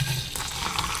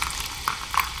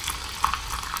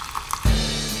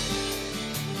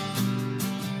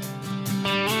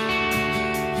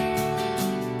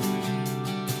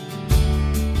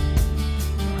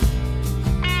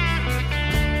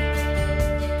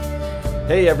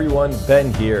Hey everyone,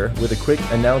 Ben here with a quick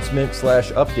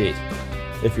announcement/update.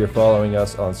 If you're following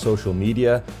us on social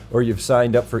media or you've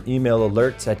signed up for email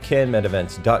alerts at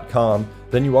CannMedEvents.com,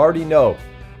 then you already know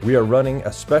we are running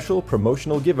a special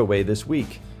promotional giveaway this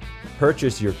week.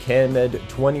 Purchase your CannMed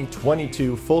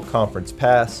 2022 Full Conference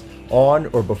Pass on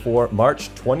or before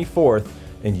March 24th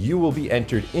and you will be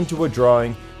entered into a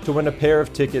drawing to win a pair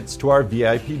of tickets to our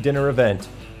VIP dinner event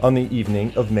on the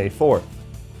evening of May 4th.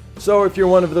 So if you're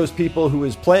one of those people who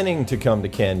is planning to come to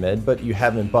CannMed but you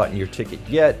haven't bought your ticket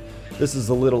yet, this is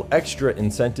a little extra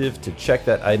incentive to check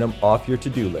that item off your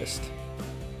to-do list.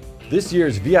 This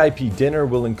year's VIP dinner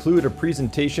will include a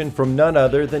presentation from none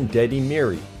other than Dedi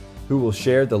Miri, who will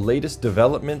share the latest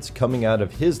developments coming out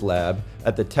of his lab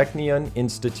at the Technion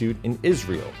Institute in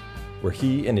Israel, where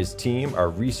he and his team are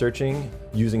researching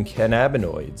using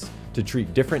cannabinoids to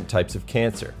treat different types of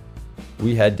cancer.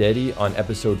 We had Dedi on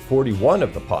episode 41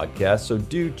 of the podcast, so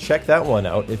do check that one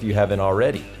out if you haven't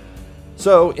already.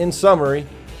 So, in summary,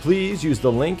 please use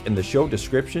the link in the show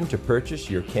description to purchase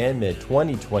your CannMed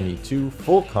 2022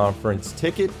 full conference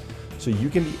ticket so you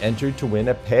can be entered to win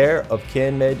a pair of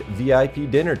CannMed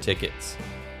VIP dinner tickets.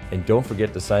 And don't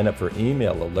forget to sign up for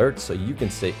email alerts so you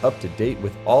can stay up to date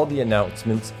with all the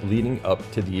announcements leading up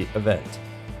to the event.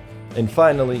 And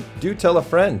finally, do tell a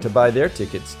friend to buy their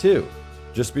tickets too.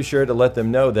 Just be sure to let them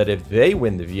know that if they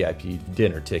win the VIP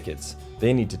dinner tickets,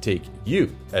 they need to take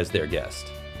you as their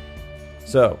guest.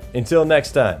 So, until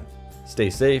next time, stay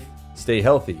safe, stay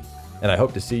healthy, and I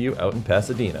hope to see you out in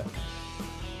Pasadena.